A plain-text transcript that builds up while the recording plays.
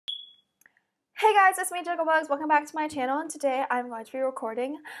Hey guys, it's me Bugs. Welcome back to my channel, and today I'm going to be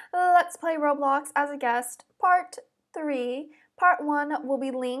recording Let's Play Roblox as a guest, part 3. Part 1 will be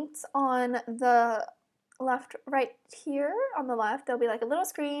linked on the left, right here on the left. There'll be like a little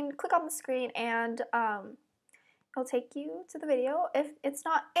screen. Click on the screen and it'll take you to the video. If it's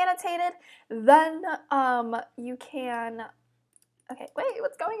not annotated, then you can... Okay, wait,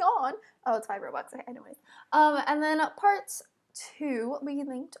 what's going on? Oh, it's 5 Robux. Okay, anyways. And then part 2 will be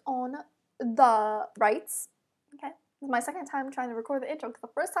linked on the rights. Okay, this is my second time trying to record the intro because the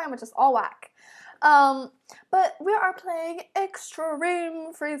first time was just all whack. But we are playing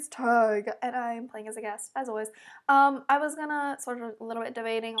Extreme Freeze Tag, and I'm playing as a guest, as always. I was gonna sort of a little bit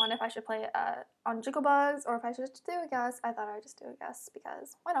debating on if I should play on Bugs or if I should just do a guest. I thought I'd just do a guest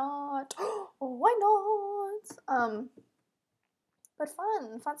because why not? Why not? But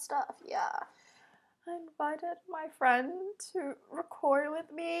fun stuff, yeah. I invited my friend to record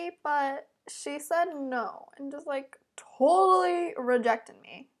with me, but she said no and just like totally rejected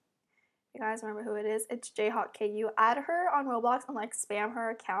me. You guys remember who it is? It's JHawkKU. Add her on Roblox and like spam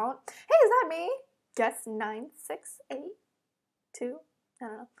her account. Hey, is that me? Guess 9682. I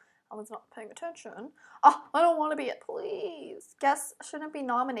don't know. I was not paying attention. Oh, I don't want to be it, please. Guess shouldn't be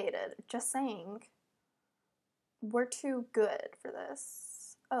nominated. Just saying. We're too good for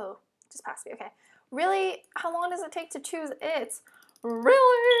this. Oh, just passed me. Okay. Really? How long does it take to choose it?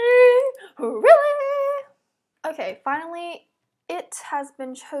 Really? Really? Okay, finally it has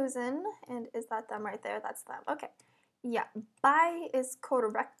been chosen. And is that them right there? That's them. Okay. Yeah. Bye is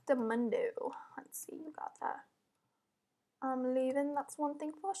correctamundo. Let's see. You got that. I'm leaving. That's one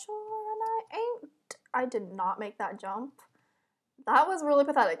thing for sure. And I ain't. I did not make that jump. That was really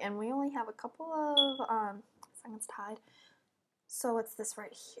pathetic. And we only have a couple of seconds tied. So it's this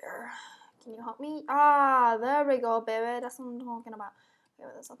right here. Can you help me? Ah, there we go, baby. That's what I'm talking about. Okay,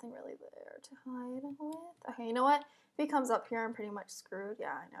 but there's nothing really there to hide with. Okay, you know what? If he comes up here, I'm pretty much screwed.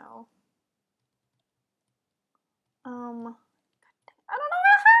 Yeah, I know. I don't know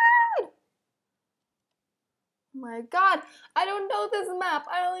where to hide! Oh my god, I don't know this map.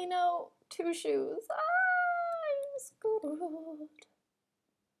 I only know 2 shoes. I'm screwed.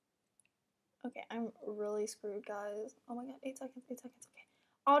 Okay, I'm really screwed, guys. Oh my god, 8 seconds, 8 seconds. Okay,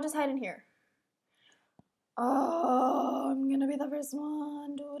 I'll just hide in here. Oh, I'm gonna be the first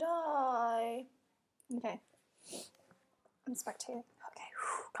one to die. Okay. I'm spectating. Okay,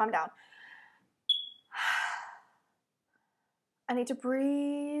 calm down. I need to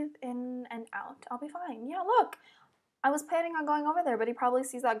breathe in and out. I'll be fine. Yeah, look. I was planning on going over there, but he probably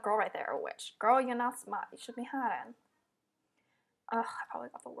sees that girl right there. Which, girl, you're not smart. You should be hiding. Ugh, I probably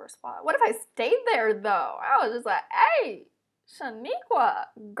got the worst spot. What if I stayed there, though? I was just like, hey, Shaniqua,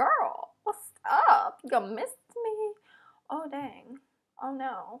 girl, what's up? You gonna miss me? Oh, dang. Oh,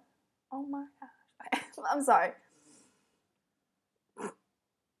 no. Oh, my gosh. Okay. I'm sorry. Okay.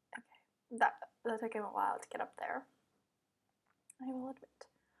 That took him a while to get up there. I will admit.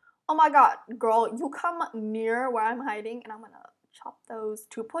 Oh, my God. Girl, you come near where I'm hiding, and I'm gonna chop those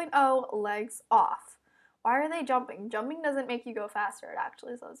 2.0 legs off. Why are they jumping? Jumping doesn't make you go faster. It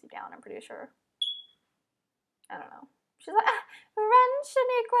actually slows you down, I'm pretty sure. I don't know. She's like, ah, run,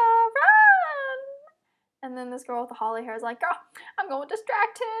 Shaniqua, run! And then this girl with the holly hair is like, girl, I'm going to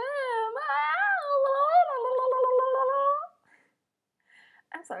distract him.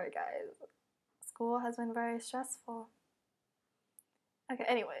 I'm sorry, guys. School has been very stressful. Okay,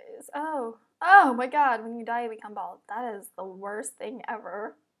 anyways. Oh my god, when you die, you become bald. That is the worst thing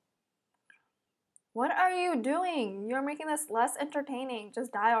ever. What are you doing? You're making this less entertaining.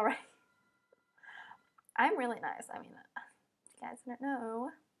 Just die already. I'm really nice. I mean, you guys don't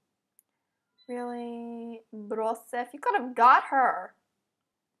know. Really, Brosef, you could have got her.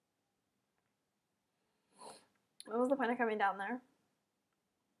 What was the point of coming down there?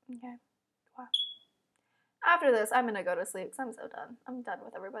 Okay. Wow. After this, I'm gonna go to sleep because I'm so done. I'm done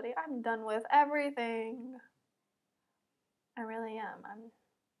with everybody. I'm done with everything. I really am. I'm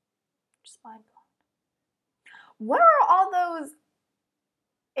just mind blown. What are all those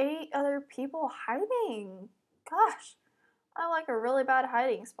 8 other people hiding? Gosh, I like a really bad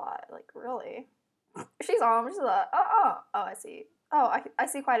hiding spot. Like, really. She's on. She's like, oh, I see. Oh, I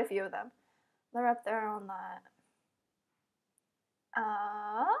see quite a few of them. They're up there on that.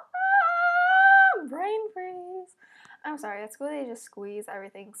 Brain freeze. I'm sorry, at school they just squeeze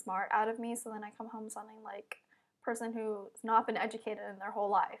everything smart out of me, so then I come home sounding like a person who's not been educated in their whole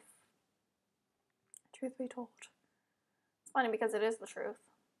life. Truth be told. It's funny because it is the truth.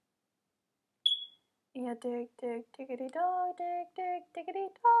 Yeah, dig, dig, diggity dog, dig, dig, diggity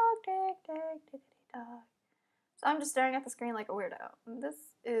dog, dig, dig, diggity dog. So I'm just staring at the screen like a weirdo.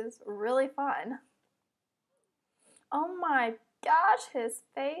 This is really fun. Oh my gosh, his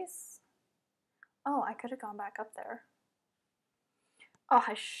face. Oh, I could have gone back up there. Oh,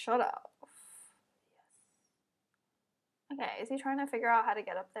 I should have. Okay, is he trying to figure out how to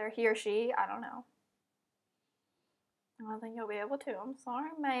get up there? He or she? I don't know. I don't think you'll be able to. I'm sorry,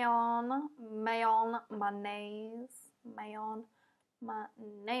 Mayon. Mayon, mayonnaise. Mayon,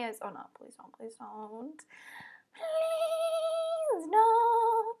 mayonnaise. Oh no, please don't, please don't. Please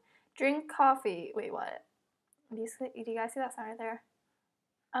don't. Drink coffee. Wait, what? Do you guys see that sign right there?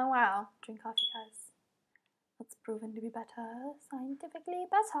 Oh wow, drink coffee, guys. That's proven to be better, scientifically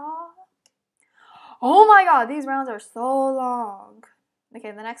better. Oh my god, these rounds are so long.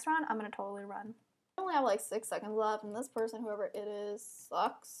 Okay, the next round, I'm gonna totally run. I only have like 6 seconds left, and this person, whoever it is,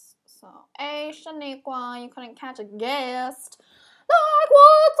 sucks. So, hey, Shaniqua, you couldn't catch a guest. Like,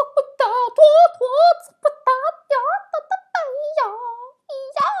 what's up with that? What's up with that? Yeah.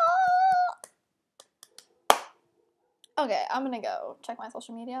 Okay, I'm gonna go check my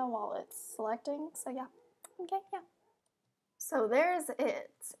social media while it's selecting. So, yeah. Okay, yeah. So, there's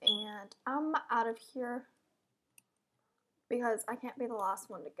it. And I'm out of here because I can't be the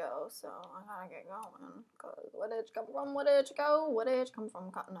last one to go, so I gotta get going. Cause where did you come from? Where did you go? Where did you come from,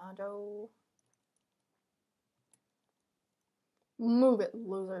 Cotton Eye Joe? Move it,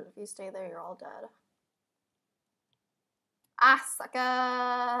 losers. If you stay there, you're all dead. Ah,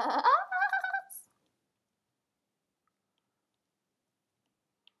 suckers!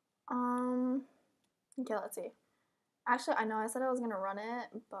 Okay, let's see. Actually, I know I said I was gonna run it,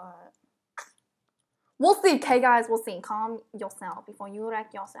 but we'll see. Okay, guys, we'll see. Calm yourself before you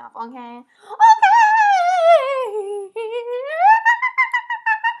wreck yourself, okay? Okay!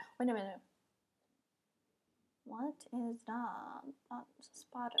 Wait a minute. What is that? That's a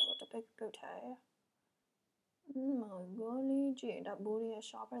spider with a big booty. My golly gee, that booty is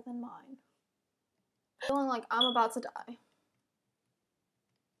sharper than mine. Feeling like I'm about to die.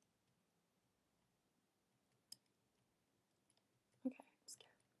 Okay, I'm scared.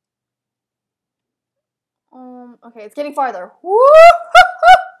 Okay, it's getting farther. Woo! I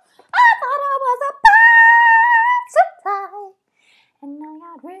thought I was about to die, and I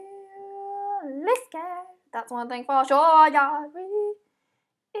got really scared. That's one thing for sure. I got really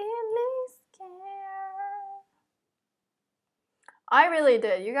scared. I really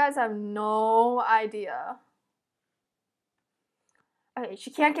did. You guys have no idea. Okay,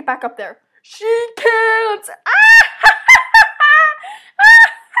 she can't get back up there. She can't!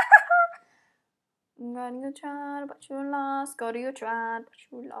 Gonna try, but you lost. Go to your tried, but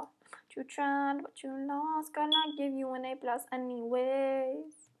you lost. You tried, but you lost. Gonna give you an A+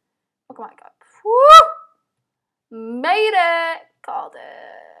 anyways. Oh my god. Woo! Made it! Called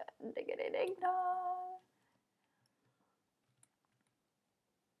it. Diggity ding dong.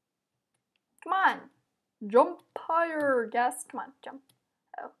 Come on. Jump higher, guess. Come on, jump.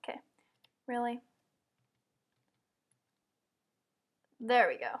 Okay. Really? There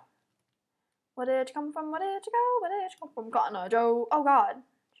we go. Where did you come from? Where did you go? Where did you come from? Cotton Eye Joe. Oh god.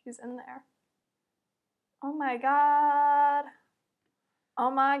 She's in there. Oh my god.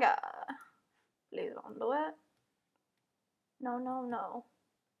 Oh my god. Please don't do it. No, no, no.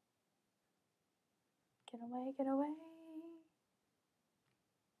 Get away, get away.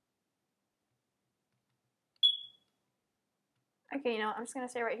 Okay, you know what? I'm just gonna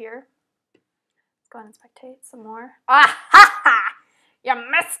stay right here. Let's go ahead and spectate some more. Ah ha ha! You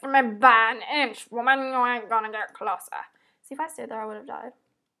missed me by an inch, woman. You ain't gonna get closer. See, if I stayed there, I would have died.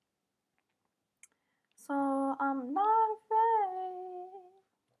 So, I'm not afraid.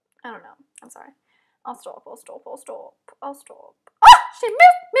 I don't know. I'm sorry. I'll stop. I'll stop. I'll stop. I'll stop. Ah! She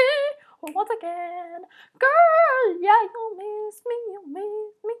missed me once again. Girl, yeah, you miss me. You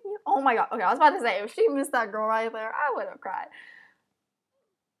miss me. You... Oh my god. Okay, I was about to say, if she missed that girl right there, I would have cried.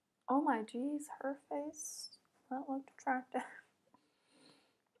 Oh my jeez, her face. That looked attractive.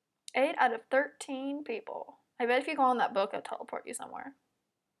 8 out of 13 people. I bet if you go on that book, it'll teleport you somewhere.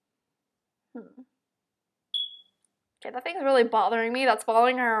 Okay, that thing's really bothering me. That's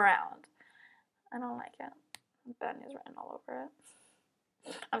following her around. I don't like it. Ben is written all over it.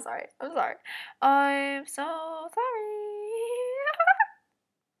 I'm sorry. I'm sorry. I'm so sorry.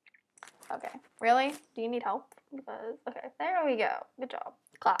 Okay. Really? Do you need help? Because, okay, there we go. Good job.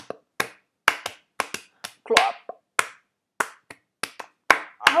 Clap. Clap.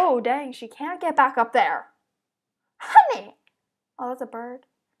 Oh, dang. She can't get back up there. Honey. Oh, that's a bird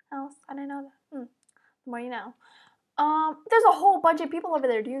house. I didn't know that. The more you know. There's a whole bunch of people over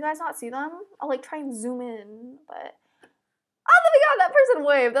there. Do you guys not see them? I'll like try and zoom in, but oh my god, that person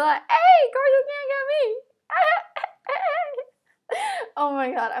waved. They're like, hey, girl, you can't get me. Oh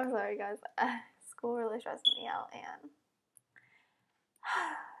my god, I'm sorry guys. School really stresses me out and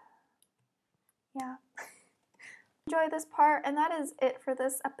yeah. Enjoy this part, and that is it for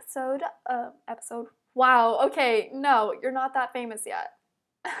this episode. Wow, okay, no, you're not that famous yet.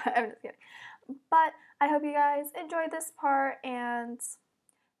 I'm just kidding. But I hope you guys enjoyed this part, and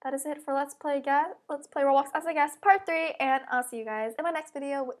that is it for Let's Play Roblox as a Guest Part 3, and I'll see you guys in my next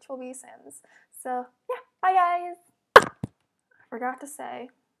video, which will be Sims. So, yeah, bye guys! I forgot to say,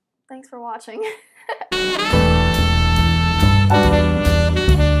 thanks for watching.